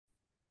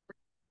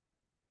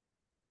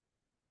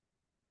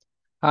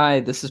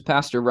Hi, this is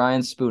Pastor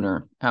Ryan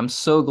Spooner. I'm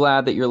so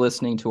glad that you're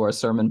listening to our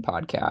sermon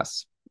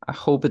podcast. I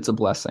hope it's a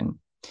blessing.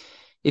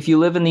 If you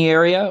live in the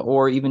area,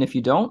 or even if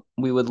you don't,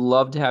 we would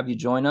love to have you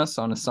join us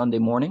on a Sunday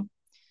morning.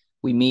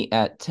 We meet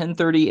at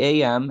 10:30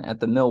 a.m.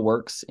 at the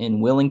Millworks in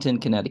Willington,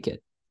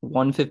 Connecticut,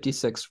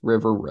 156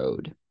 River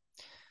Road.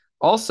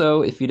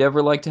 Also, if you'd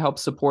ever like to help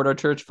support our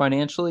church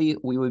financially,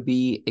 we would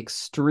be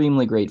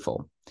extremely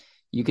grateful.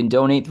 You can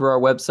donate through our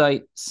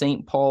website,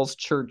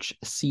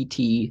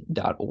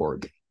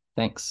 stpaulschurchct.org.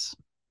 Thanks.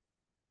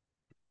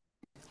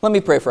 Let me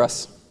pray for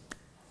us.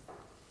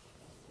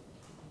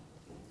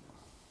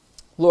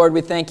 Lord,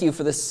 we thank you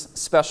for this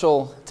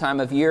special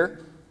time of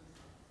year,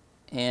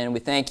 and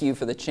we thank you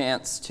for the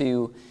chance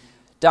to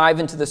dive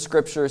into the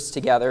Scriptures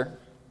together.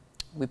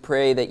 We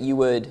pray that you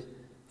would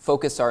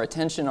focus our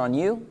attention on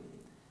you,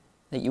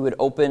 that you would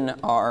open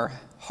our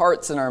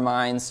hearts and our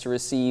minds to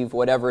receive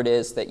whatever it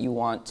is that you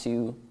want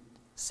to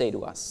say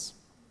to us.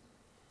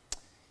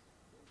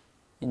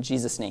 In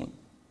Jesus' name,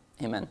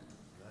 amen.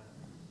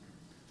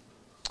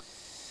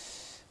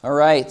 All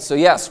right, so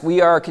yes,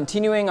 we are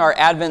continuing our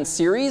Advent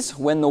series,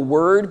 When the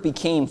Word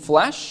Became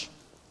Flesh.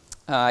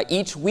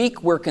 Each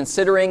week we're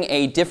considering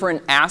a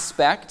different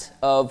aspect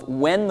of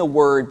when the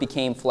Word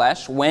became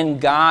flesh, when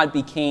God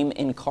became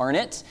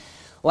incarnate.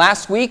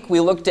 Last week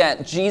we looked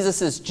at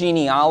Jesus'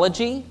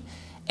 genealogy,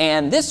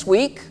 and this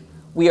week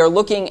we are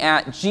looking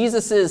at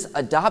Jesus'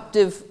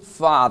 adoptive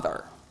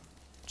father,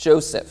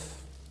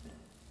 Joseph.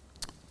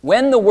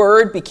 When the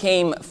Word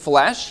became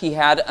flesh, he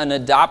had an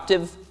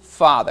adoptive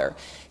father.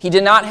 He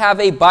did not have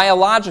a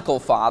biological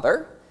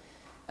father.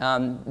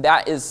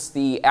 That is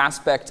the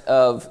aspect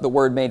of the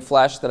Word made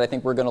flesh that I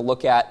think we're going to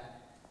look at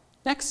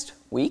next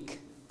week,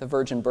 the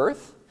virgin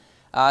birth.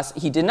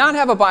 He did not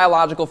have a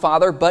biological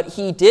father, but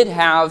he did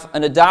have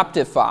an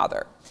adoptive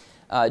father.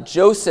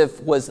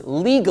 Joseph was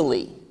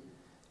legally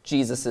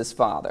Jesus'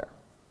 father.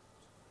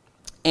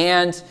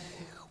 And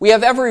we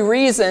have every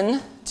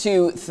reason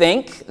to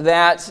think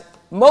that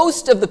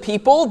most of the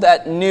people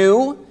that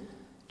knew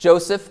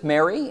Joseph,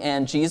 Mary,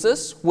 and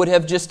Jesus would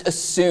have just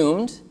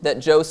assumed that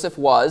Joseph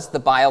was the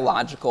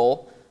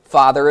biological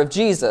father of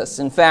Jesus.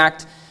 In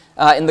fact,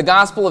 in the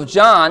Gospel of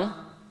John,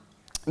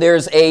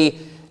 there's a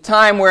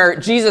time where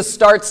Jesus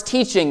starts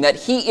teaching that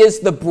he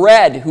is the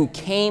bread who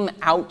came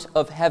out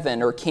of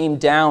heaven or came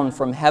down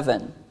from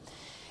heaven.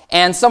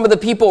 And some of the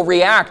people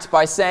react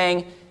by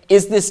saying,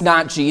 "Is this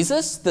not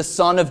Jesus, the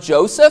son of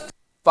Joseph?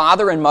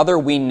 Father and mother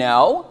we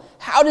know.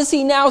 How does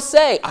he now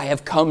say, 'I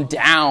have come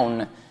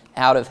down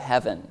out of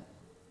heaven'?"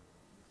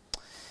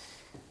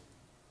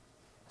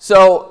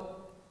 So,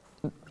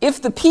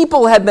 if the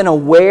people had been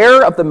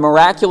aware of the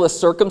miraculous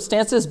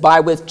circumstances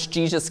by which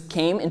Jesus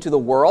came into the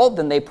world,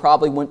 then they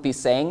probably wouldn't be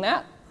saying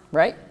that,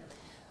 right?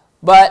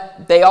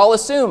 But they all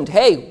assumed,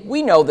 hey,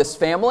 we know this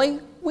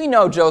family. We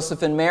know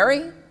Joseph and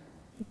Mary.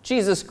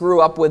 Jesus grew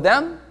up with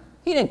them.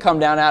 He didn't come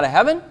down out of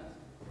heaven,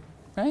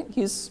 right?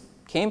 He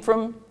came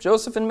from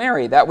Joseph and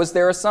Mary. That was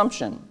their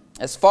assumption.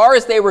 As far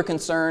as they were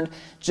concerned,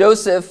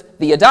 Joseph,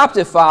 the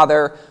adoptive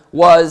father,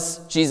 was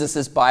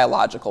Jesus'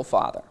 biological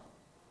father.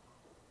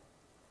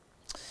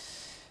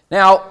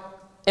 Now,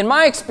 in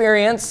my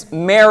experience,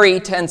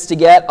 Mary tends to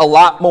get a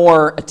lot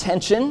more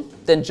attention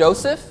than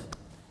Joseph,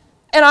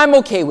 and I'm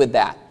okay with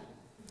that.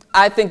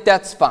 I think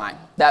that's fine.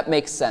 That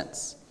makes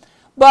sense.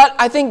 But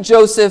I think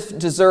Joseph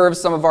deserves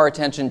some of our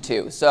attention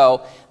too.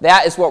 So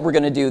that is what we're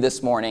going to do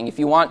this morning. If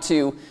you want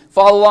to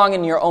follow along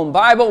in your own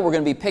Bible, we're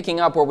going to be picking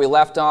up where we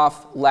left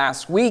off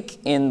last week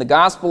in the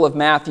Gospel of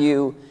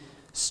Matthew,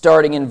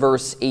 starting in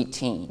verse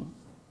 18.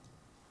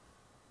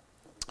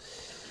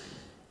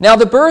 Now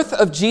the birth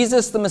of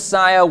Jesus the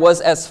Messiah was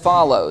as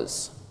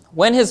follows.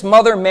 When his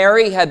mother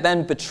Mary had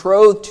been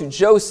betrothed to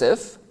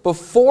Joseph,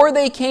 before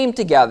they came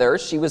together,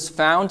 she was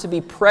found to be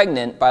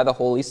pregnant by the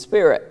Holy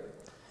Spirit.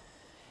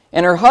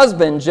 And her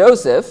husband,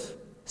 Joseph,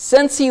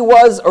 since he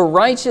was a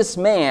righteous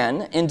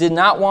man and did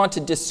not want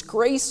to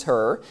disgrace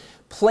her,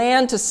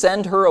 planned to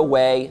send her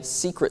away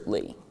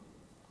secretly.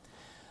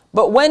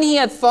 But when he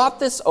had thought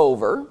this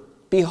over,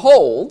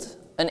 behold,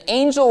 an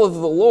angel of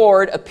the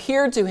Lord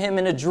appeared to him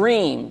in a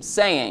dream,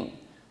 saying,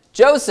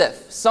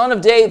 "Joseph, son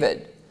of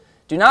David,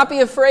 do not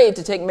be afraid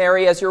to take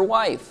Mary as your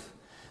wife,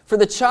 for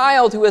the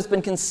child who has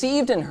been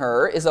conceived in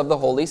her is of the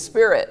Holy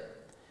Spirit.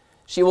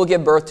 She will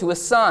give birth to a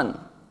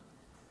son,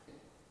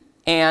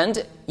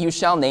 and you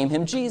shall name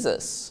him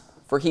Jesus,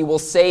 for he will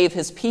save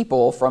his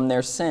people from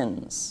their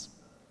sins."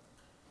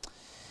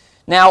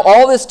 Now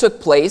all this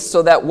took place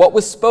so that what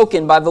was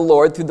spoken by the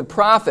Lord through the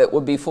prophet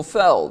would be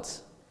fulfilled.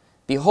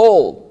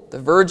 "Behold, the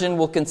virgin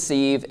will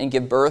conceive and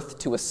give birth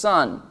to a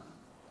son,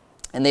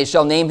 and they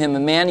shall name him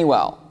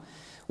Emmanuel,"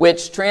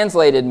 which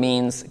translated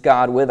means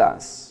God with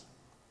us.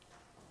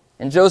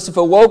 And Joseph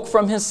awoke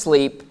from his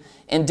sleep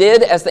and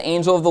did as the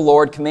angel of the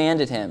Lord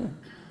commanded him,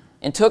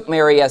 and took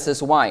Mary as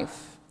his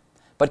wife,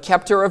 but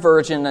kept her a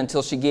virgin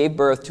until she gave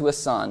birth to a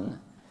son,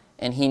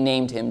 and he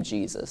named him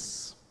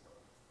Jesus.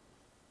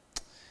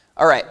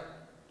 All right,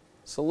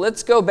 so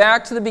let's go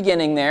back to the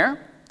beginning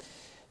there.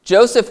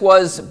 Joseph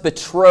was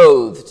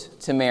betrothed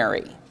to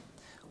Mary.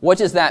 What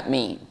does that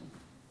mean?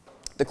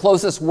 The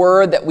closest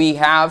word that we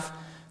have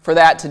for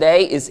that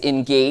today is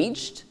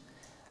engaged.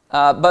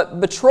 But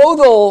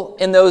betrothal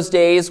in those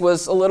days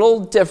was a little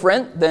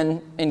different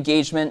than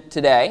engagement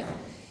today.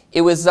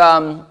 It was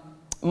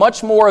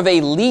much more of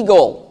a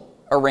legal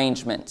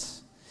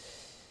arrangement.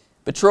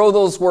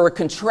 Betrothals were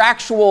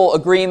contractual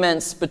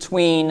agreements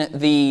between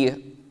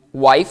the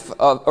wife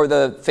or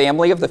the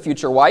family of the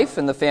future wife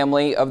and the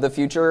family of the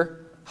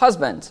future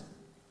husband.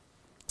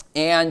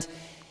 And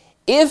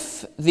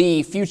if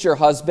the future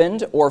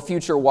husband or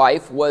future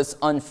wife was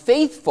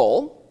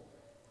unfaithful,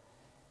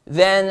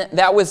 then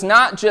that was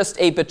not just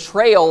a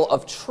betrayal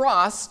of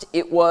trust,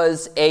 it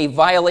was a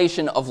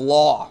violation of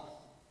law.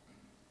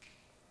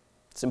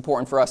 It's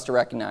important for us to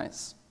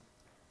recognize.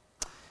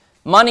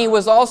 Money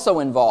was also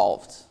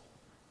involved.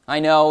 I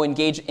know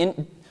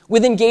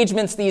with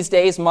engagements these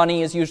days,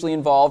 money is usually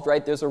involved,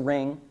 right? There's a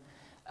ring.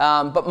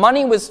 But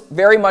money was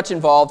very much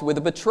involved with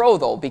a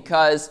betrothal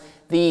because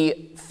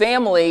the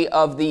family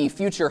of the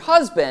future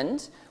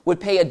husband would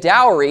pay a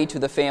dowry to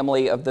the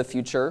family of the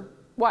future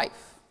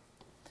wife.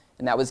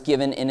 And that was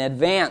given in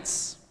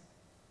advance.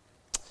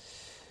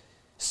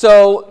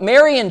 So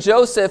Mary and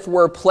Joseph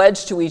were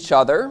pledged to each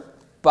other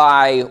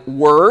by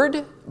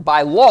word,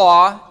 by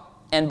law,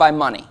 and by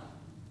money.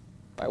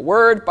 By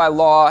word, by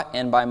law,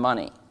 and by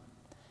money.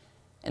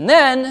 And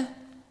then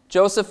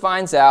Joseph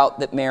finds out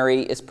that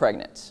Mary is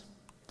pregnant.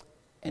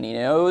 And he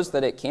knows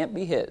that it can't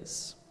be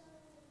his.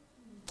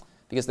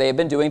 Because they have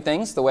been doing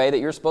things the way that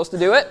you're supposed to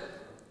do it.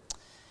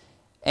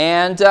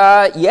 And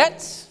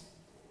yet,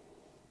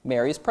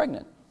 Mary is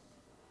pregnant.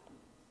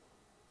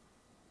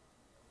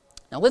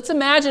 Now let's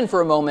imagine for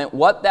a moment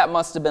what that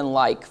must have been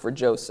like for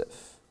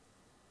Joseph.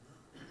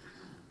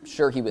 I'm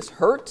sure he was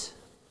hurt,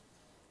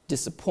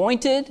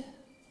 disappointed,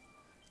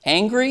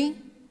 angry.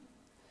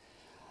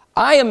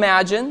 I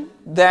imagine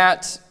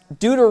that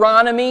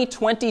Deuteronomy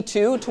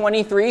 22,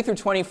 23 through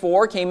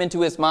 24 came into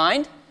his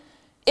mind.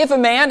 If a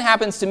man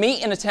happens to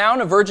meet in a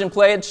town a virgin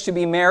pledged to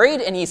be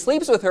married, and he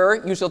sleeps with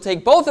her, you shall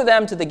take both of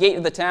them to the gate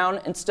of the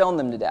town and stone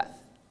them to death.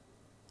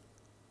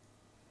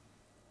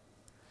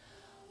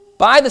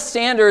 By the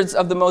standards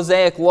of the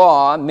Mosaic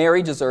law,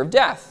 Mary deserved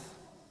death.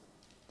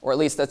 Or at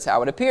least that's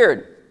how it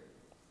appeared.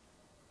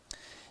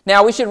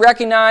 Now, we should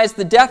recognize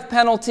the death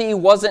penalty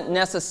wasn't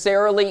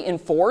necessarily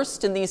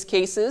enforced in these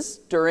cases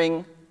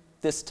during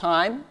this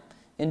time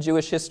in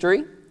Jewish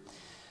history.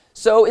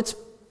 So it's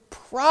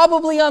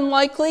probably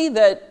unlikely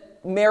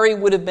that Mary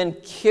would have been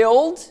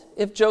killed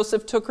if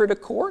Joseph took her to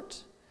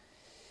court.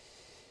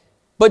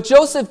 But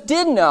Joseph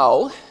did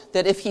know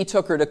that if he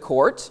took her to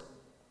court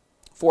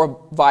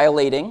for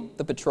violating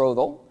the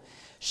betrothal,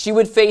 she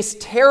would face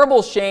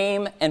terrible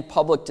shame and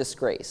public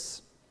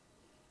disgrace.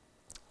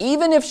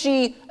 Even if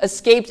she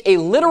escaped a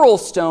literal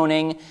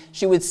stoning,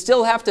 she would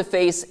still have to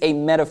face a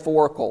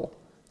metaphorical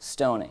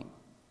stoning.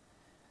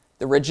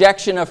 The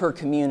rejection of her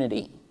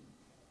community,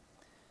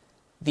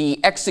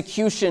 the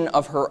execution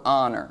of her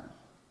honor,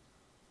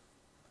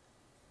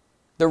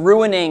 the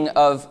ruining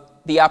of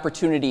the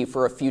opportunity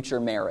for a future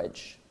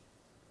marriage.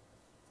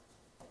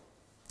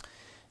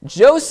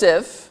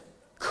 Joseph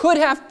could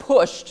have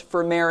pushed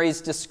for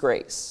Mary's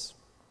disgrace,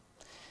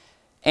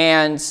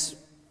 and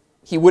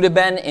he would have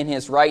been in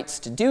his rights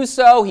to do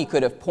so. He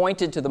could have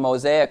pointed to the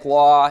Mosaic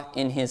law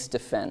in his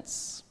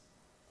defense.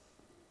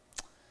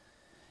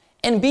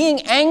 And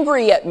being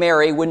angry at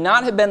Mary would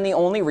not have been the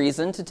only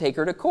reason to take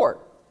her to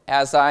court,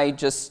 as I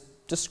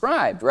just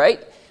described,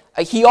 right?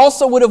 He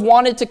also would have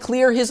wanted to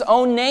clear his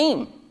own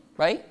name,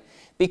 right?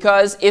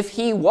 Because if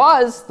he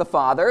was the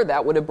father,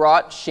 that would have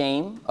brought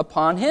shame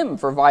upon him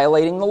for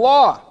violating the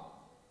law.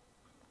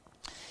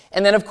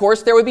 And then, of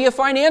course, there would be a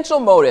financial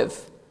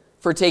motive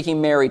for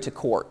taking Mary to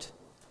court.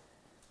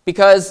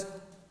 Because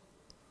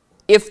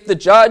if the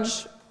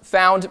judge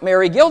found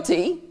Mary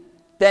guilty,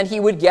 then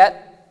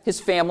his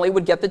family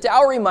would get the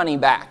dowry money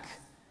back.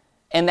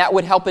 And that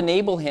would help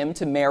enable him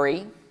to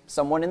marry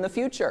someone in the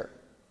future.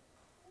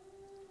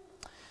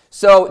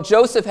 So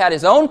Joseph had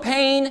his own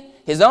pain,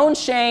 his own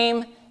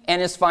shame,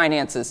 and his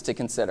finances to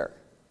consider.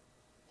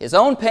 His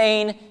own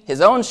pain,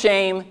 his own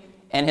shame,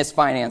 and his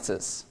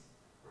finances.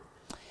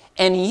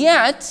 And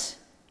yet,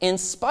 in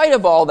spite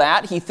of all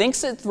that, he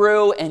thinks it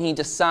through and he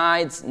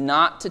decides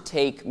not to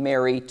take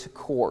Mary to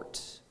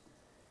court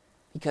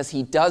because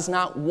he does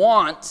not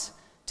want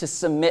to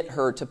submit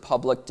her to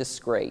public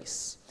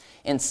disgrace.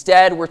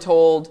 Instead, we're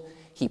told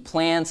he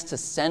plans to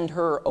send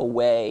her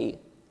away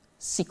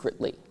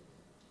secretly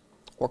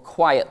or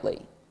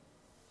quietly.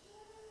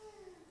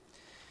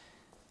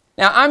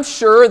 Now, I'm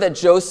sure that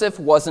Joseph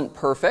wasn't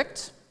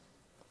perfect,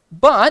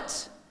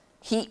 but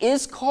he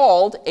is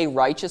called a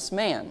righteous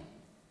man.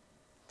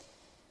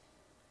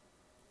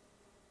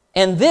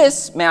 And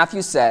this,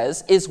 Matthew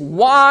says, is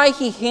why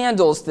he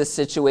handles this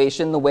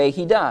situation the way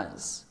he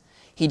does.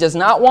 He does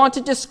not want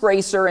to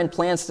disgrace her and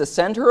plans to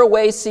send her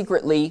away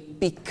secretly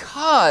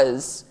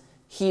because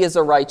he is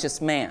a righteous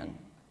man.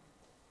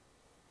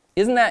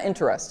 Isn't that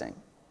interesting?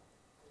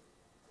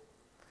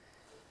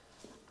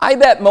 I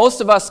bet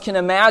most of us can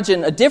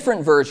imagine a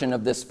different version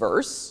of this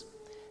verse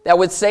that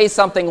would say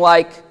something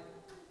like,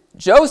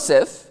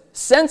 Joseph,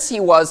 since he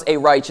was a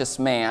righteous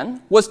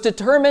man, was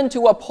determined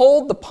to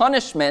uphold the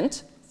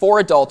punishment for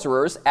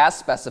adulterers as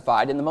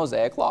specified in the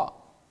Mosaic Law.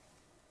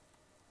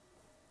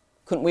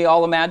 Couldn't we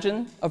all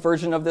imagine a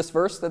version of this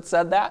verse that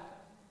said that?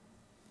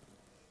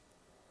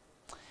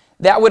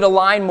 That would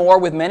align more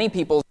with many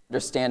people's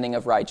understanding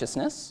of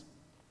righteousness.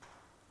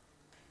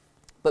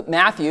 But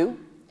Matthew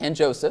and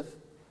Joseph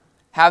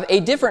have a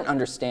different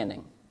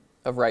understanding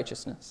of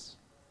righteousness.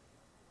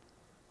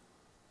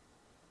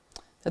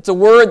 That's a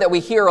word that we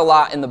hear a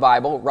lot in the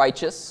Bible,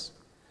 righteous.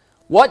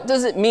 What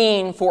does it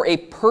mean for a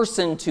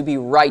person to be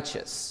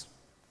righteous?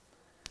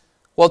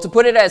 Well, to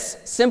put it as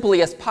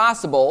simply as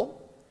possible,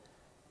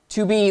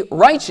 to be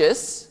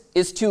righteous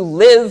is to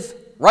live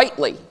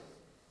rightly,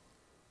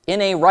 in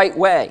a right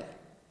way.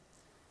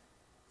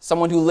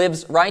 Someone who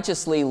lives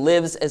righteously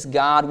lives as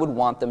God would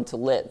want them to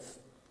live.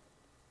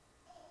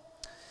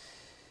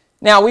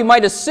 Now, we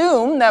might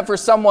assume that for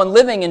someone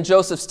living in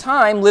Joseph's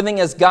time,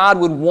 living as God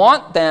would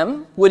want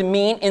them would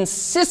mean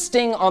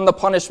insisting on the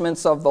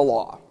punishments of the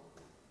law.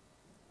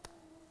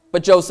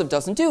 But Joseph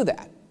doesn't do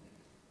that.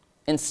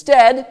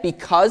 Instead,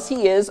 because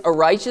he is a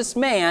righteous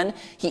man,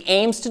 he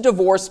aims to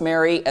divorce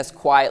Mary as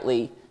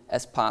quietly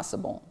as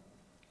possible.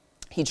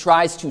 He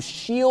tries to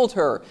shield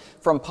her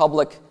from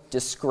public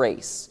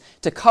disgrace,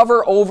 to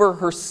cover over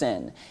her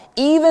sin,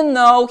 even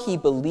though he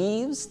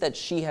believes that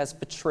she has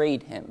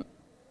betrayed him.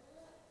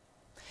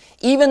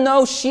 Even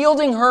though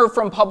shielding her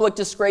from public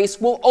disgrace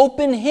will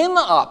open him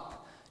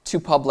up to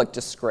public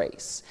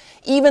disgrace,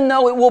 even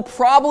though it will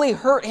probably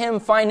hurt him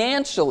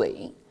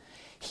financially,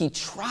 he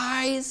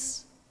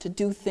tries to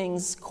do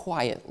things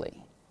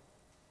quietly.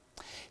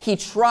 He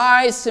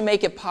tries to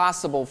make it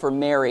possible for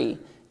Mary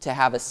to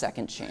have a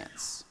second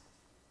chance.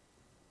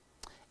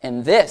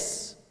 And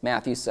this,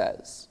 Matthew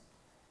says,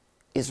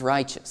 is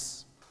righteous.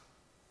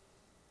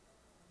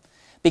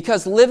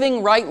 Because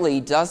living rightly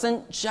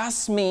doesn't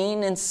just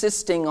mean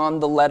insisting on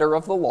the letter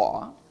of the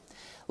law.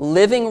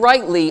 Living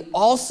rightly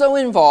also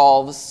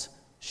involves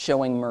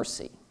showing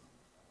mercy.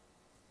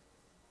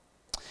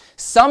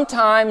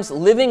 Sometimes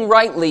living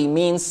rightly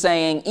means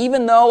saying,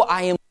 even though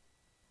I am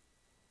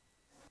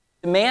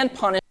demand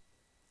punishment,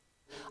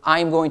 I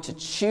am going to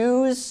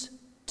choose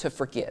to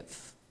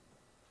forgive.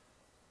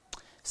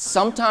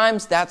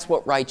 Sometimes that's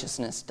what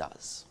righteousness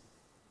does.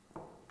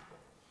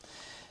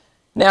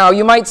 Now,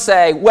 you might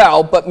say,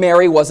 well, but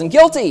Mary wasn't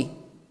guilty.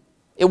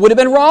 It would have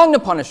been wrong to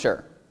punish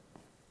her.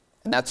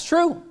 And that's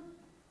true.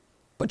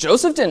 But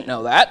Joseph didn't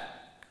know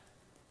that.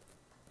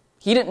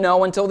 He didn't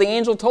know until the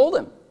angel told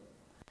him.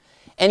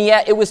 And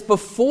yet, it was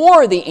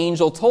before the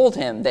angel told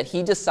him that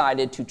he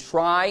decided to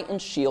try and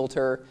shield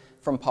her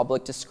from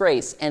public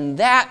disgrace. And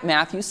that,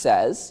 Matthew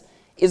says,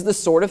 is the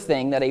sort of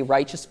thing that a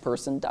righteous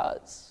person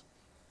does.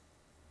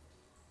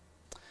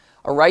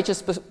 A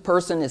righteous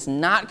person is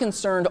not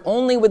concerned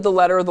only with the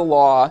letter of the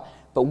law,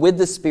 but with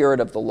the spirit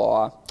of the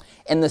law.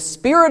 And the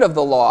spirit of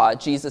the law,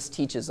 Jesus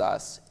teaches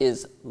us,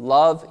 is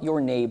love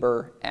your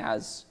neighbor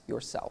as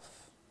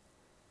yourself.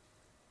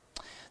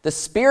 The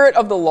spirit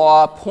of the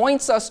law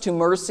points us to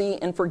mercy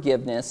and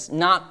forgiveness,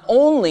 not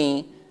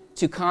only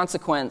to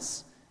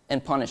consequence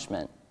and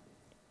punishment.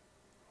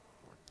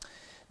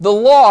 The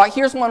law,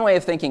 here's one way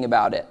of thinking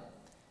about it.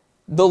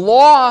 The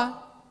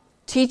law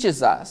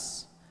teaches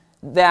us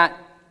that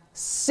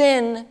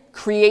sin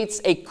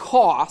creates a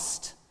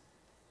cost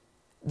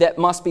that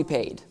must be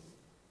paid.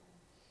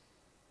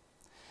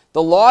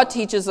 The law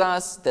teaches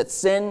us that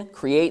sin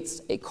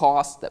creates a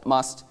cost that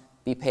must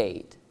be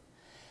paid.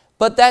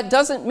 But that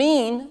doesn't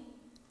mean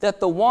that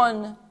the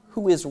one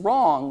who is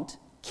wronged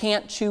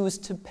can't choose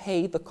to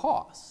pay the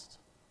cost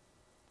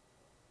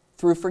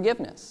through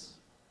forgiveness.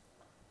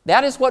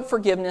 That is what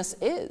forgiveness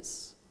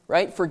is,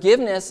 right?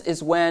 Forgiveness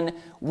is when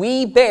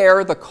we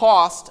bear the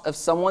cost of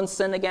someone's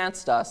sin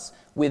against us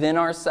within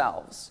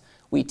ourselves.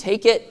 We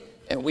take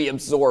it and we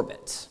absorb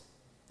it.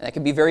 And that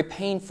can be very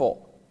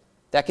painful.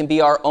 That can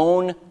be our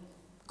own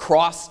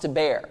cross to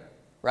bear,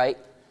 right?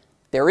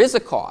 There is a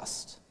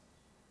cost,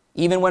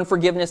 even when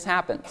forgiveness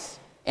happens.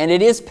 And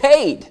it is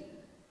paid,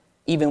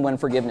 even when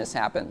forgiveness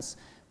happens.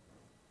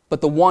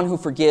 But the one who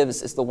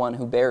forgives is the one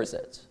who bears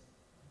it.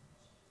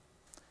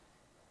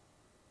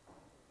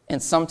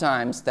 And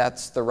sometimes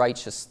that's the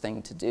righteous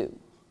thing to do.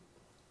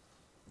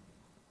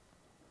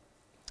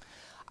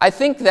 I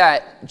think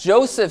that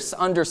Joseph's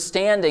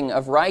understanding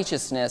of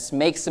righteousness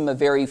makes him a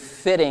very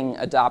fitting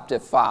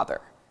adoptive father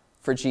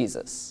for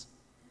Jesus.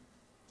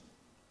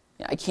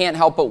 I can't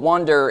help but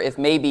wonder if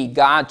maybe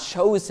God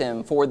chose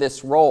him for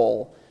this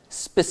role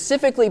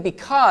specifically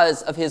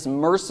because of his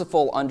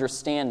merciful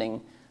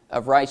understanding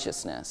of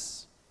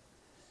righteousness.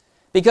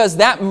 Because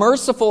that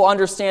merciful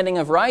understanding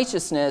of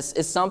righteousness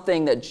is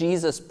something that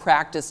Jesus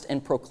practiced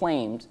and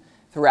proclaimed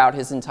throughout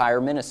his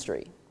entire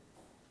ministry.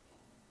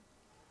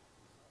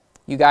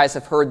 You guys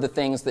have heard the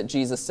things that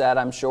Jesus said,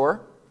 I'm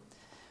sure.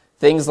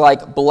 Things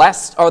like,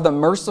 blessed are the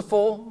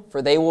merciful,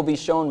 for they will be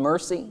shown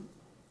mercy.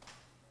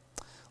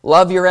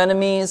 Love your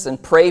enemies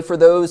and pray for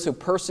those who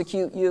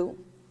persecute you.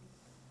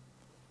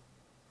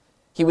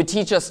 He would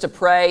teach us to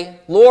pray,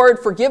 Lord,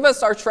 forgive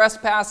us our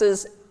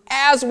trespasses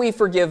as we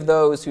forgive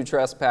those who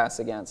trespass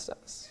against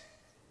us.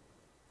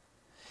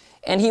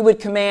 And he would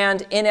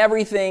command, in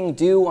everything,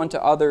 do unto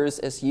others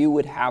as you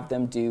would have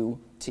them do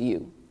to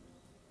you.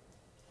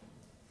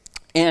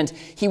 And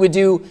he would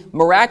do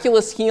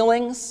miraculous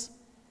healings,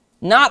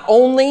 not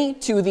only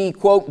to the,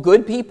 quote,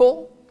 good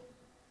people,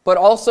 but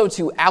also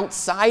to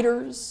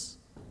outsiders,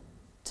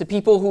 to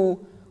people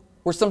who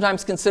were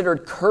sometimes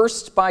considered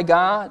cursed by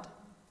God,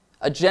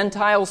 a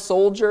Gentile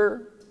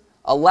soldier,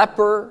 a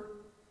leper,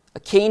 a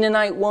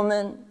Canaanite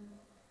woman,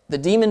 the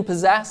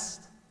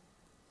demon-possessed.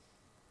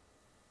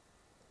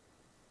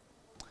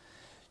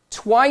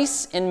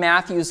 Twice in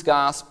Matthew's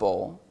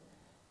gospel,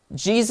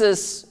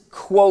 Jesus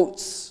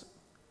quotes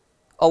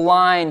a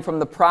line from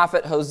the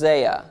prophet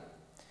Hosea,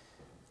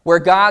 where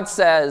God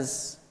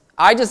says,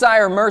 I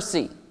desire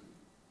mercy,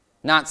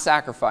 not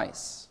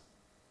sacrifice.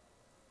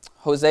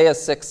 Hosea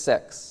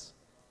 6:6.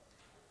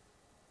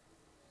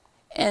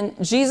 And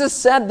Jesus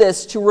said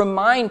this to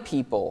remind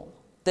people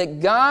that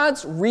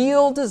God's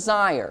real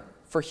desire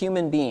for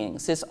human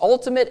beings, his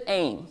ultimate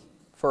aim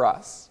for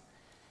us,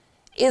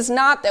 is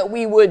not that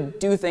we would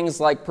do things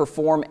like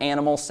perform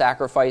animal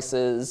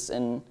sacrifices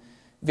and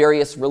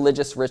various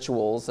religious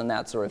rituals and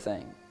that sort of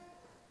thing,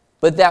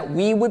 but that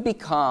we would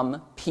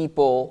become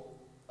people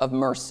of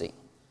mercy.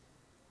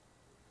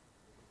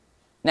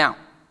 Now,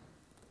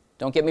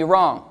 don't get me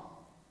wrong.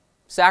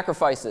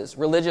 Sacrifices,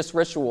 religious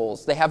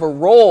rituals, they have a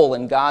role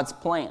in God's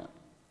plan.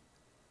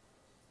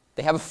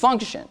 They have a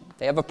function.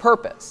 They have a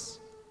purpose.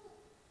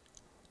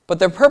 But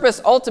their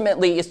purpose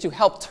ultimately is to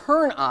help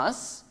turn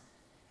us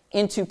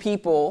into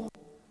people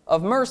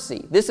of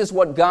mercy. This is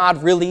what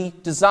God really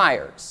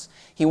desires.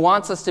 He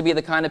wants us to be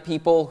the kind of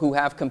people who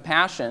have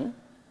compassion,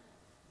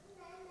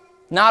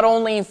 not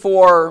only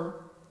for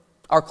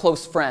our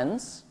close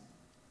friends,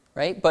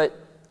 right, but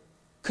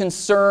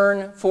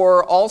concern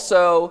for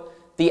also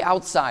the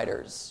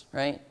outsiders,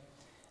 right?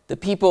 The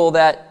people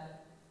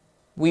that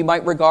we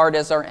might regard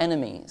as our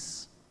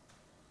enemies.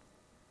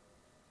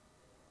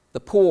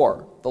 The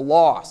poor, the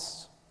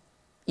lost,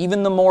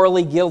 even the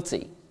morally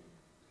guilty.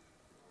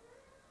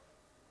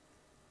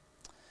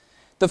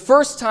 The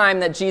first time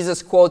that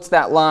Jesus quotes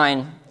that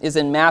line is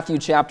in Matthew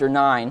chapter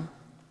 9.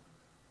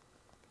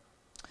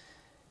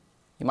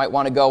 You might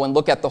want to go and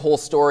look at the whole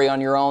story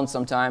on your own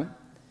sometime.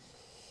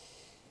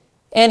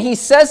 And he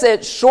says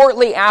it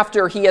shortly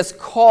after he has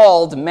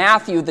called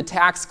Matthew, the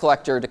tax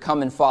collector, to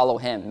come and follow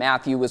him.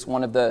 Matthew was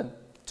one of the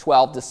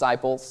 12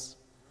 disciples.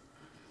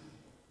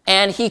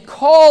 And he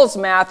calls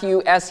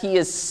Matthew as he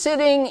is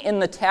sitting in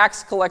the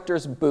tax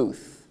collector's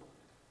booth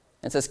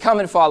and says, come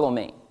and follow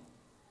me.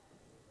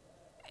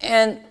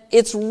 And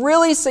it's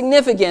really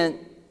significant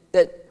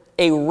that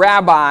a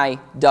rabbi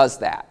does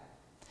that,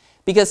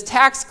 because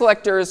tax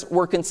collectors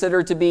were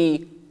considered to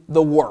be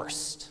the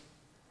worst.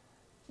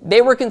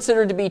 They were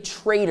considered to be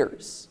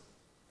traitors,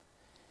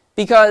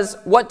 because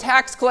what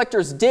tax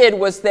collectors did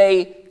was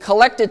they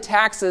collected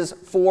taxes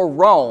for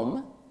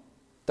Rome,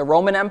 the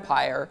Roman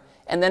Empire,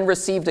 and then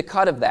received a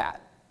cut of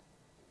that.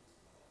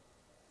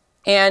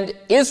 And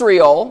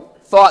Israel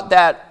thought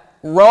that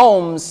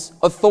Rome's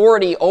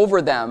authority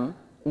over them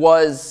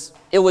was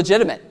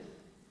illegitimate,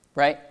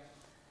 right?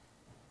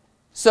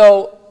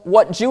 So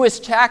what Jewish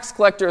tax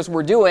collectors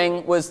were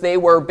doing was they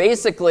were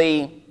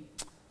basically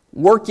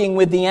working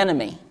with the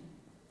enemy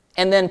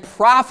and then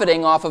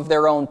profiting off of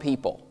their own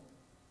people.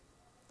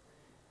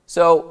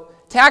 So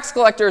tax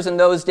collectors in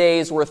those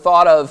days were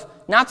thought of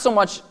not so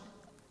much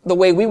the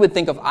way we would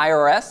think of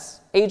IRS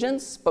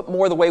agents, but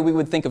more the way we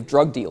would think of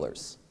drug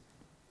dealers.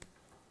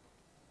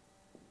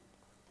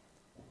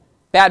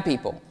 Bad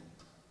people.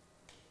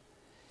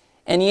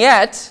 And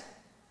yet,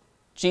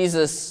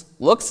 Jesus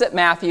looks at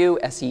Matthew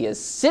as he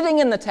is sitting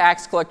in the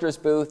tax collector's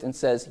booth and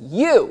says,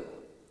 "You,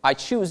 I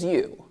choose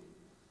you.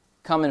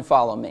 Come and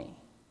follow me."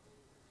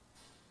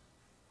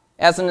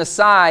 As an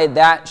aside,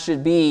 that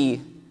should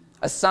be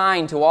a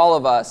sign to all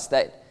of us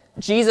that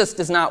Jesus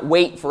does not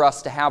wait for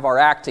us to have our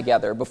act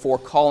together before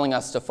calling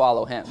us to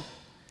follow him.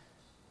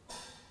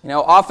 You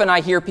know, often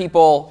I hear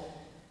people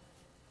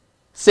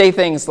say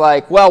things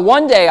like, well,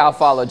 one day I'll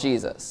follow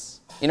Jesus,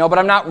 but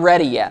I'm not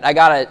ready yet. I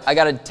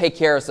gotta take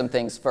care of some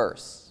things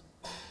first.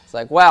 It's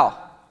like,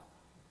 well,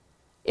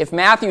 if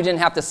Matthew didn't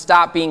have to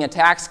stop being a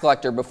tax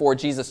collector before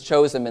Jesus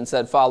chose him and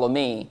said, follow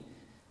me,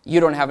 you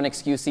don't have an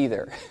excuse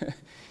either.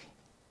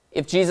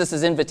 If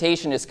Jesus'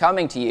 invitation is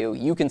coming to you,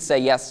 you can say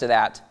yes to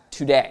that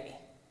today.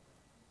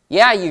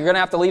 Yeah, you're going to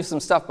have to leave some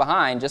stuff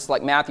behind, just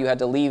like Matthew had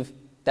to leave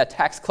that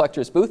tax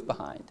collector's booth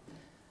behind.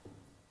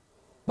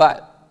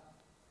 But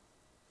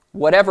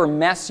whatever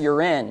mess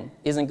you're in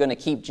isn't going to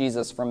keep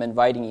Jesus from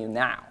inviting you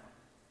now.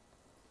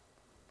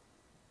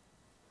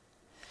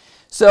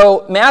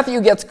 So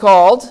Matthew gets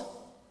called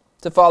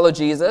to follow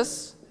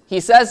Jesus. He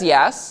says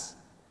yes.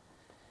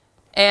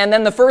 And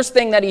then the first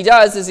thing that he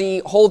does is he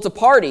holds a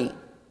party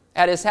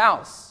at his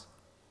house.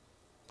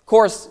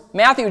 course,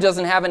 Matthew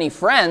doesn't have any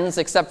friends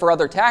except for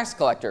other tax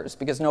collectors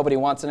because nobody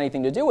wants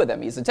anything to do with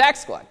him. He's a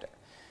tax collector.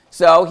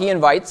 So he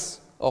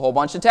invites a whole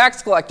bunch of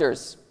tax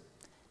collectors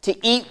to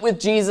eat with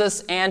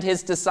Jesus and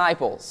his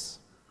disciples.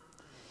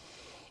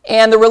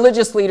 And the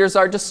religious leaders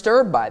are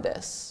disturbed by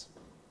this.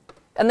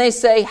 And they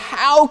say,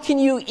 how can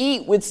you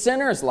eat with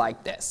sinners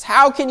like this?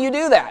 How can you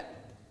do that?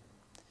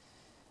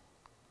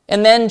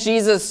 And then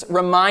Jesus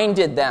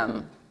reminded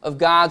them of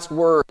God's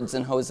words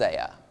in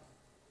Hosea.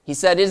 He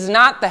said, it is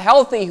not the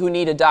healthy who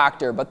need a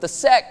doctor, but the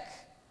sick.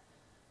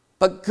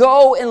 But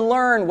go and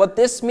learn what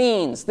this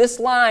means. This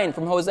line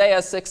from Hosea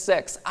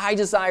 6:6, I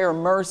desire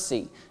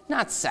mercy,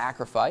 not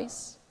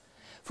sacrifice.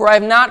 For I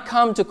have not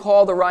come to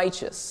call the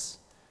righteous,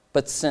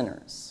 but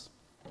sinners.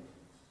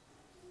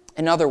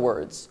 In other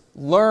words,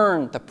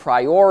 learn the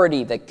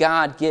priority that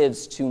God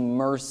gives to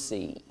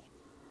mercy,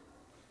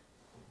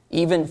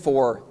 even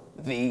for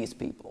these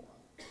people.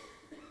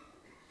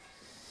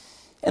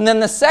 And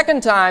then the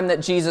second time that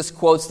Jesus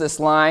quotes this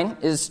line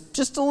is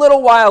just a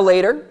little while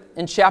later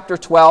in chapter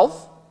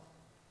 12.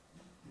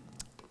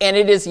 And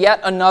it is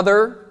yet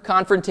another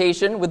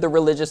confrontation with the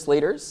religious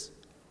leaders.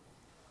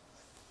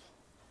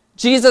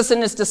 Jesus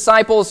and his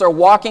disciples are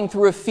walking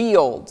through a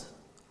field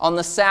on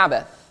the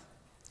Sabbath,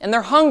 and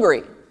they're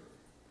hungry.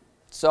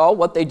 So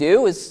what they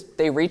do is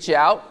they reach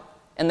out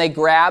and they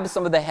grab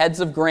some of the heads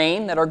of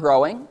grain that are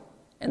growing,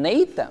 and they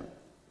eat them.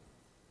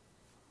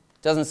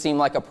 Doesn't seem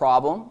like a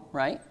problem,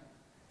 right?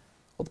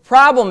 Well, the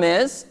problem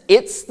is,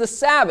 it's the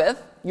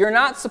Sabbath. You're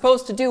not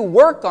supposed to do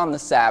work on the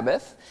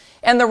Sabbath.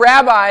 And the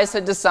rabbis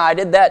had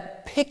decided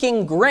that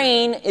picking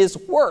grain is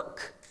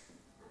work.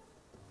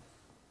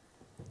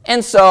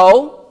 And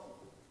so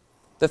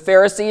the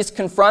Pharisees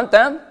confront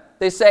them.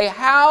 They say,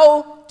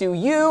 how do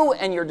you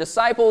and your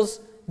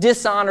disciples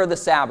dishonor the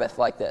Sabbath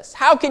like this?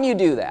 How can you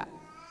do that?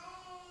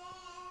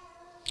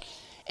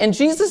 And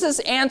Jesus'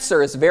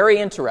 answer is very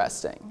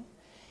interesting.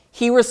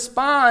 He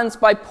responds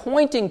by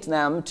pointing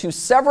them to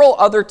several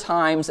other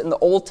times in the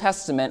Old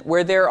Testament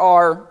where there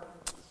are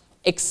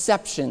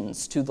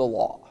exceptions to the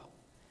law.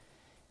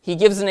 He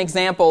gives an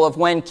example of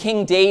when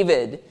King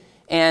David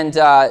and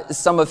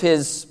some of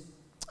his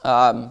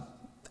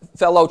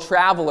fellow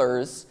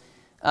travelers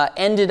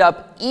ended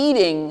up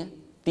eating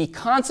the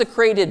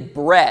consecrated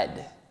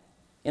bread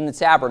in the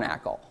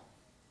tabernacle.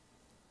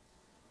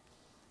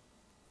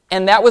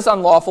 And that was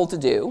unlawful to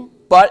do,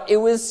 but it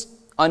was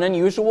an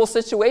unusual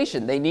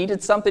situation. They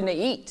needed something to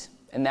eat,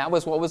 and that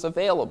was what was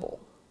available.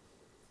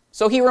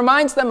 So he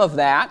reminds them of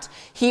that.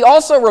 He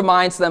also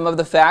reminds them of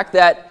the fact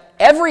that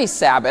every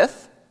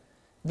Sabbath,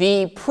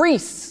 the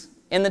priests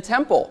in the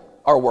temple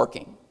are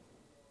working,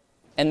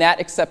 and that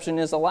exception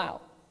is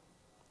allowed,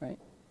 right?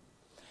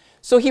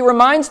 So he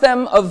reminds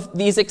them of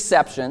these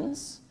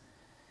exceptions,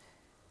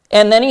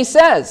 and then he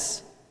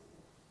says,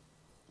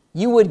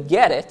 you would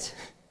get it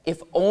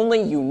if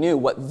only you knew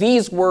what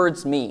these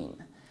words mean.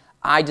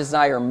 I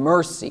desire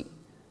mercy,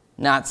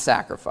 not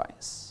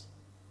sacrifice.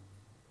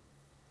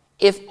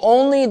 If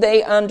only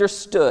they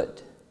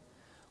understood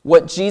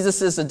what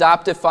Jesus'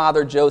 adoptive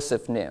father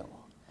Joseph knew,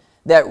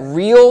 that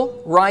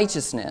real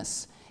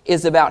righteousness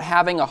is about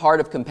having a heart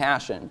of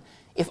compassion.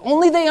 If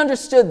only they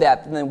understood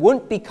that, then they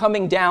wouldn't be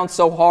coming down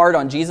so hard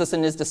on Jesus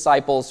and his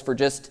disciples for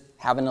just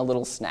having a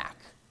little snack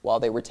while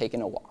they were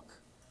taking a walk.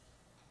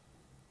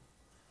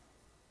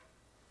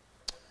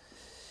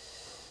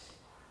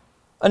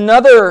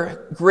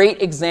 Another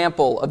great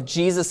example of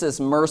Jesus'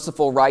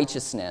 merciful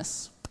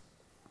righteousness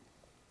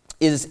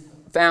is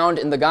found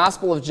in the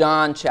Gospel of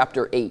John,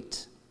 chapter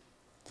 8.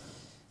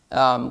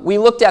 We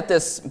looked at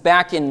this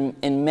back in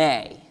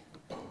May,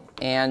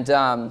 and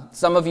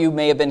some of you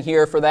may have been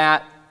here for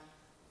that.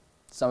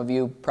 Some of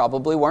you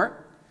probably weren't.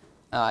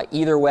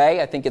 Either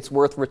way, I think it's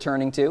worth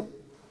returning to.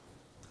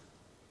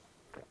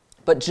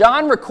 But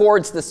John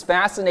records this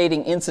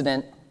fascinating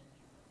incident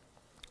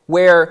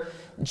where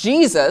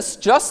Jesus,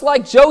 just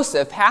like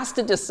Joseph, has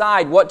to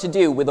decide what to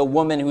do with a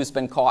woman who's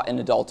been caught in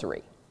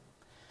adultery.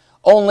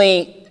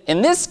 Only,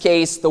 in this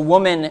case, the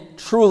woman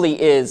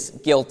truly is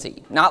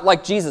guilty, not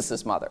like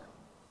Jesus' mother.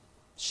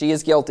 She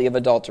is guilty of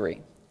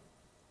adultery.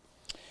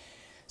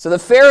 So the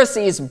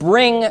Pharisees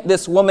bring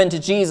this woman to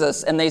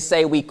Jesus, and they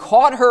say, we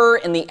caught her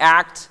in the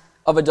act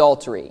of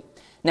adultery.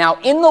 Now,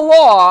 in the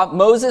law,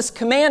 Moses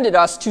commanded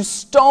us to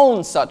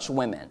stone such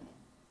women.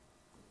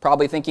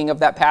 Probably thinking of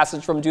that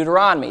passage from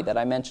Deuteronomy that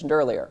I mentioned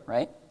earlier,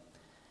 right?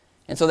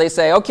 And so they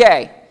say,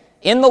 okay,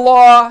 in the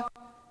law,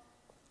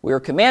 we are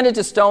commanded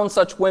to stone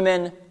such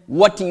women.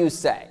 What do you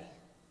say?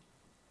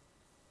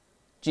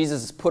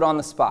 Jesus is put on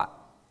the spot.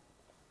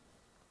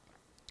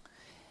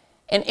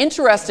 And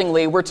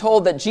interestingly, we're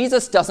told that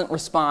Jesus doesn't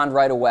respond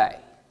right away.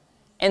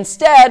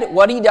 Instead,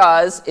 what he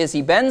does is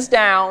he bends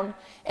down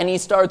and he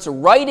starts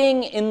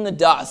writing in the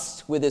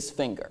dust with his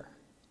finger.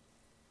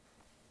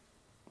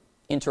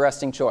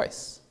 Interesting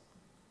choice.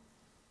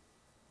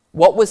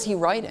 What was he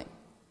writing?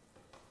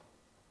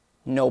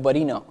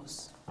 Nobody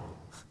knows.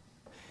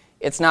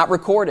 It's not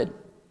recorded,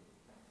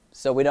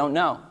 so we don't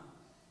know.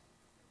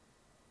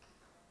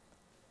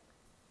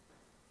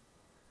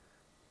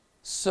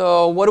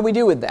 So what do we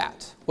do with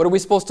that? What are we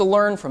supposed to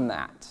learn from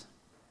that?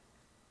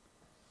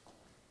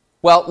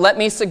 Well, let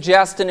me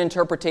suggest an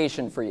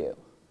interpretation for you.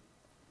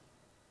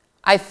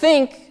 I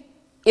think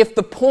if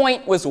the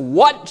point was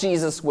what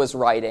Jesus was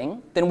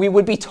writing, then we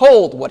would be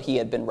told what he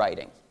had been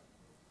writing.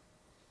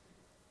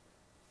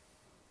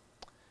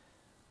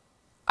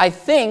 I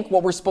think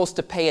what we're supposed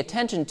to pay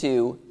attention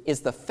to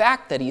is the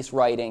fact that he's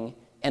writing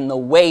and the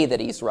way that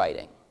he's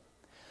writing.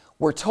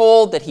 We're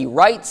told that he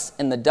writes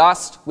in the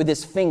dust with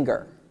his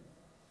finger.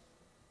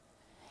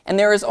 And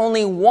there is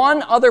only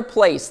one other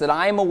place that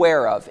I am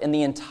aware of in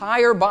the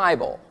entire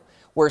Bible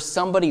where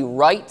somebody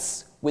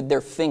writes with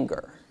their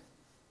finger.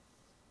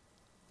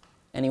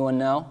 Anyone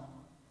know?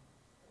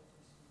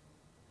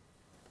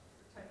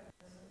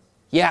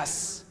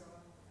 Yes.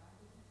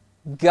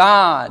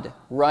 God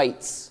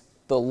writes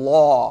the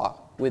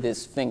law with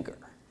his finger.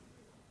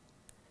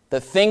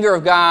 The finger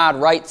of God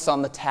writes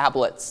on the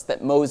tablets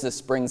that Moses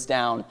brings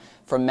down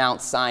from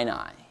Mount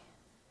Sinai.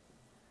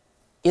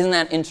 Isn't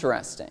that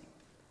interesting?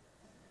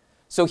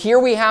 So here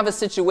we have a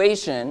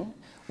situation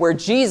where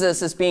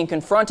Jesus is being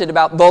confronted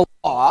about the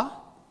law,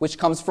 which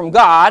comes from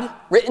God,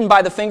 written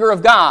by the finger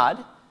of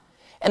God,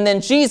 and then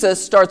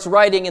Jesus starts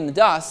writing in the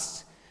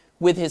dust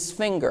with his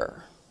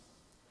finger.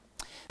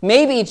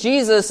 Maybe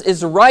Jesus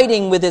is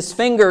writing with his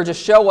finger to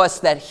show us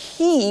that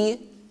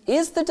he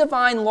is the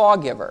divine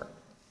lawgiver.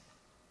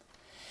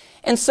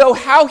 And so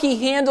how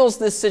he handles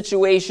this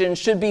situation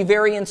should be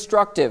very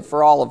instructive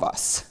for all of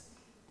us.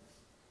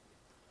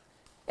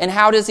 And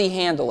how does he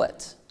handle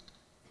it?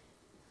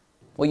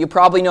 Well, you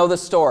probably know the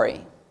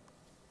story.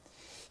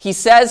 He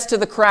says to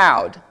the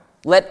crowd,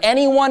 "Let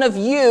any one of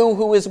you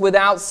who is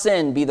without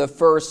sin be the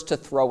first to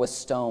throw a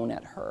stone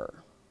at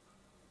her."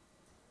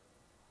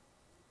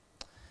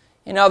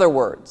 In other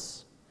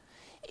words,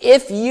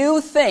 if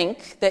you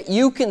think that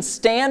you can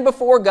stand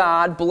before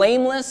God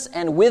blameless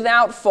and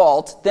without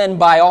fault, then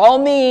by all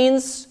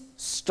means,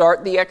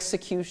 start the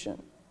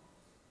execution.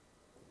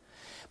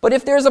 But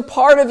if there's a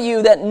part of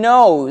you that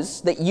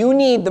knows that you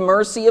need the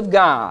mercy of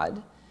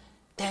God,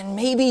 then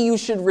maybe you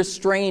should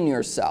restrain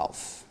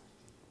yourself.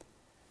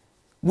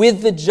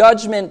 With the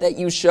judgment that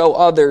you show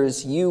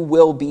others, you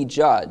will be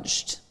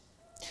judged.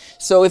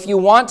 So if you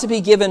want to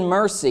be given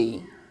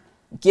mercy,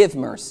 give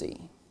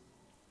mercy.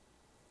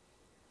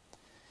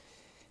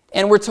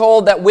 And we're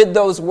told that with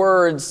those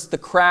words, the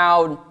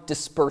crowd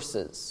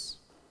disperses.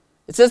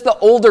 It says the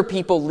older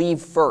people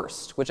leave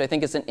first, which I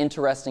think is an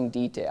interesting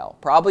detail.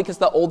 Probably because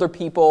the older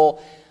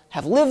people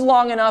have lived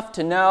long enough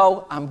to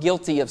know I'm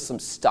guilty of some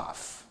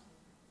stuff.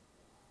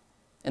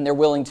 And they're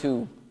willing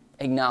to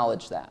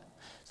acknowledge that.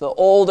 So the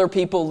older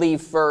people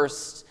leave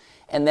first,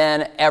 and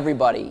then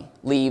everybody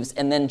leaves,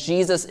 and then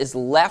Jesus is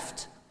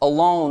left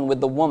alone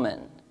with the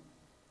woman.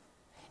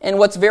 And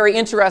what's very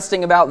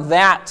interesting about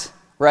that,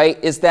 right,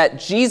 is that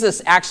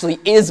Jesus actually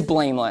is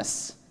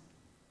blameless.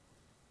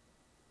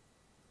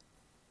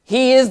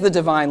 He is the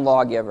divine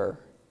lawgiver.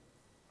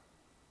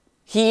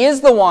 He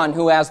is the one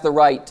who has the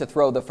right to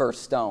throw the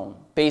first stone,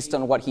 based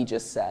on what he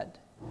just said.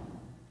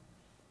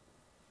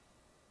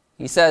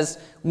 He says,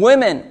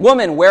 woman,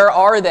 where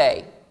are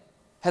they?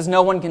 Has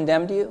no one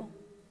condemned you?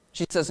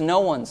 She says,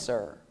 no one,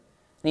 sir.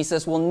 And he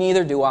says, well,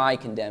 neither do I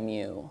condemn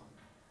you.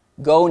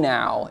 Go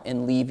now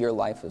and leave your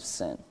life of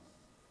sin.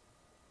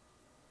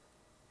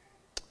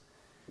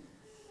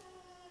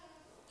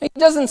 He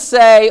doesn't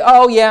say,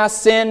 oh yeah,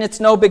 sin, it's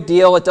no big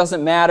deal, it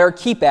doesn't matter,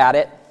 keep at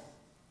it.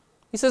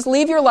 He says,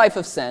 leave your life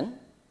of sin.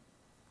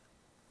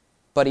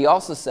 But he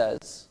also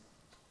says,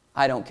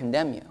 I don't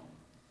condemn you.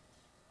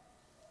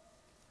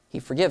 He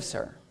forgives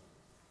her.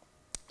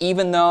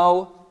 Even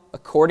though,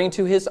 according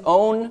to his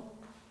own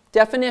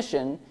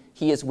definition,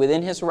 he is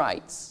within his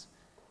rights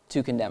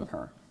to condemn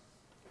her.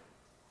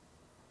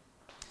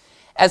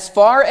 As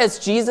far as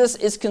Jesus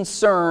is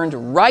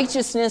concerned,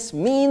 righteousness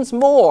means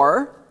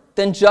more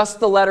than just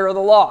the letter of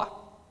the law.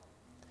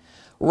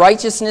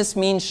 Righteousness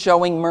means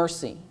showing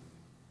mercy.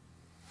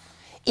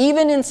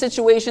 Even in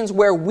situations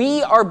where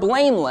we are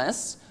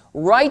blameless,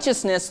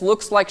 righteousness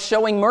looks like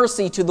showing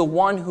mercy to the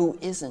one who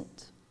isn't.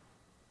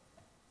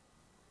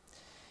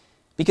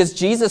 Because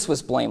Jesus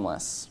was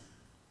blameless,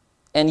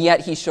 and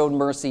yet he showed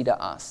mercy to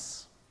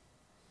us.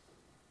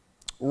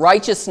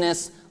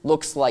 Righteousness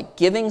looks like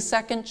giving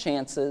second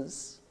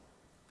chances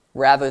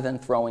rather than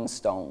throwing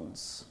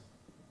stones.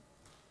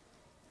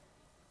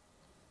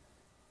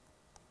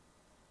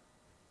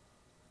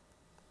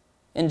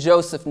 And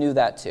Joseph knew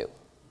that too.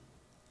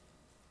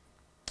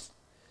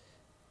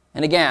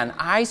 And again,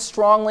 I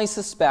strongly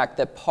suspect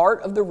that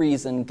part of the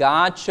reason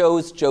God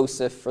chose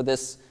Joseph for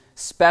this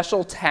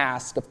special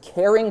task of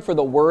caring for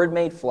the Word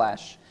made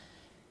flesh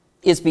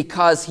is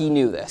because he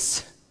knew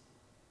this.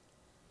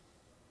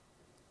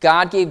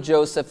 God gave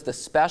Joseph the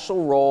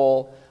special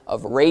role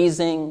of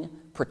raising,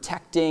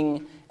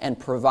 protecting, and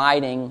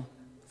providing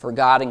for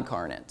God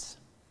incarnate.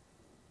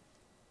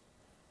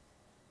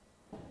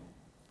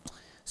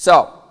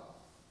 So,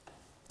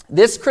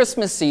 this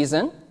Christmas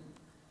season,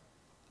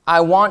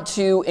 I want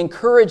to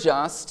encourage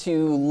us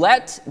to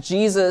let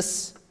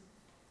Jesus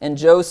and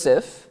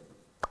Joseph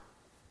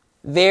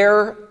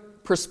their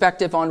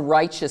perspective on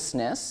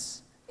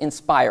righteousness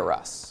inspire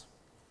us.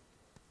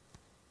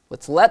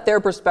 Let's let their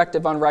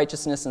perspective on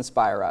righteousness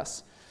inspire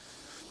us.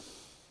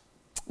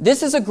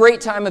 This is a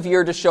great time of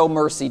year to show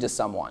mercy to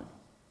someone,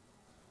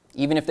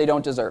 even if they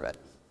don't deserve it.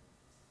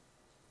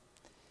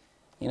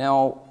 You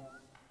know,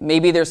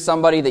 maybe there's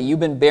somebody that you've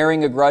been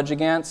bearing a grudge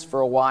against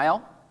for a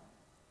while,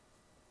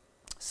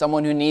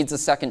 someone who needs a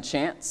second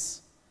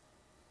chance.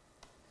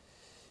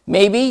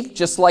 Maybe,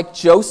 just like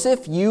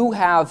Joseph, you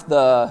have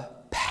the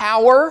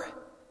power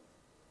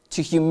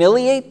to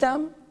humiliate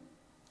them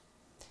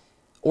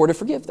or to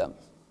forgive them.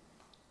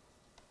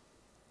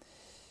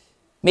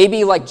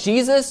 Maybe, like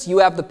Jesus, you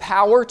have the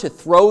power to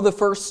throw the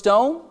first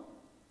stone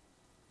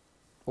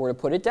or to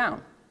put it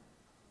down.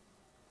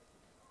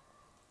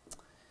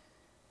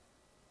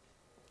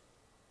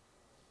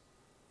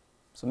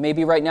 So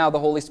maybe right now the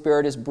Holy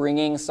Spirit is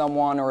bringing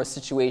someone or a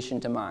situation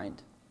to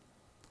mind.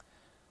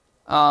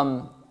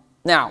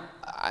 Now,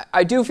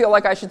 I do feel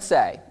like I should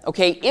say,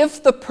 okay,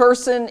 if the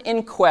person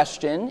in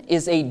question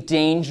is a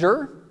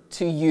danger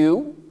to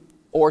you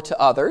or to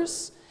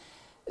others,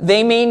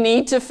 they may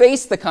need to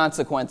face the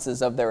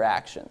consequences of their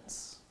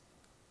actions.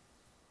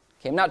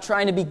 Okay, I'm not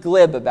trying to be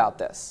glib about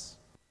this.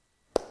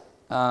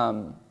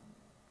 That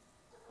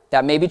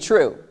may be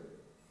true.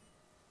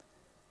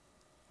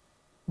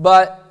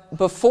 But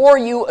before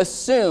you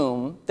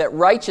assume that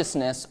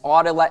righteousness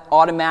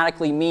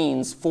automatically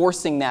means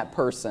forcing that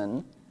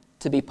person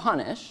to be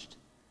punished,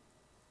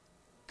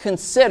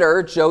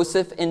 consider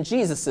Joseph and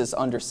Jesus'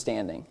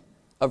 understanding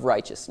of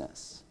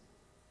righteousness.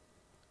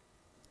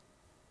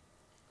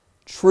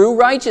 True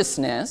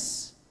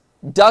righteousness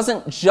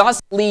doesn't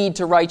just lead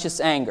to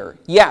righteous anger.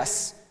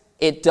 Yes,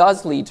 it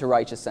does lead to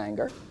righteous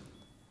anger,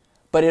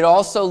 but it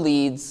also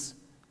leads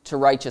to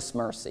righteous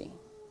mercy.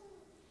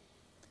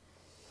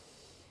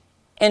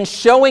 And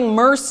showing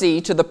mercy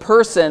to the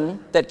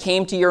person that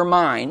came to your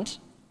mind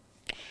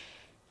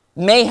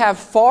may have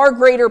far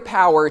greater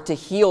power to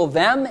heal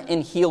them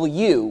and heal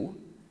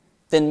you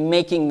than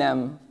making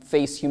them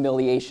face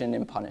humiliation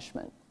and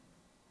punishment.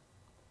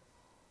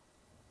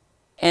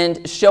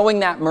 And showing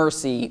that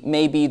mercy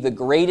may be the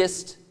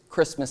greatest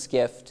Christmas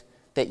gift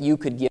that you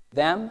could give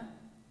them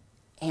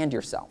and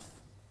yourself.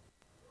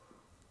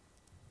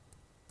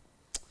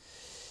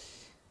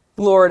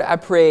 Lord, I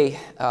pray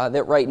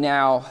that right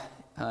now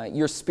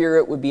your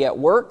Spirit would be at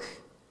work,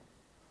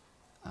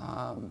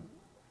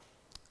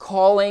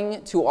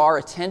 calling to our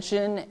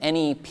attention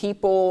any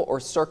people or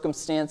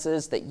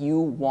circumstances that you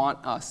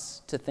want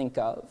us to think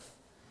of.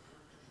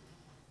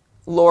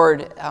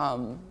 Lord,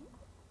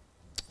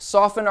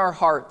 soften our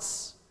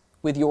hearts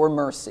with your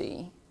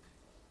mercy.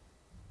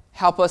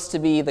 Help us to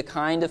be the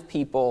kind of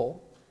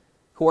people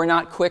who are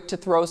not quick to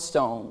throw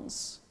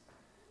stones,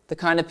 the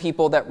kind of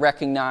people that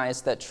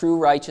recognize that true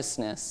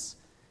righteousness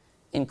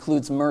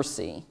includes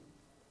mercy,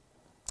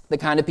 the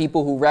kind of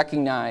people who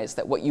recognize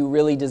that what you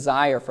really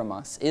desire from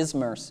us is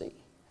mercy.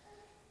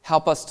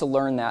 Help us to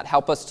learn that.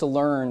 Help us to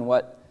learn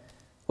what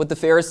the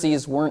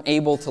Pharisees weren't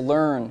able to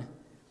learn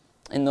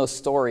in those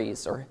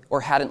stories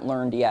or hadn't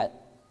learned yet.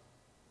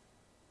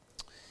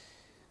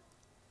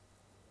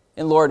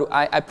 And Lord,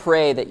 I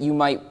pray that you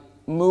might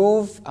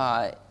move,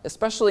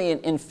 especially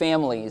in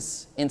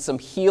families, in some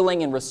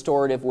healing and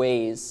restorative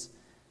ways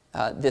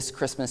this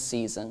Christmas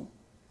season.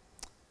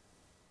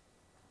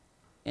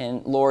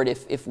 And Lord,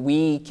 if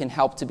we can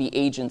help to be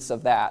agents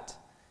of that,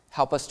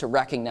 help us to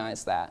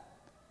recognize that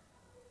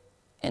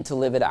and to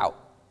live it out.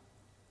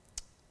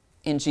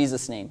 In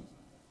Jesus' name,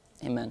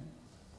 amen.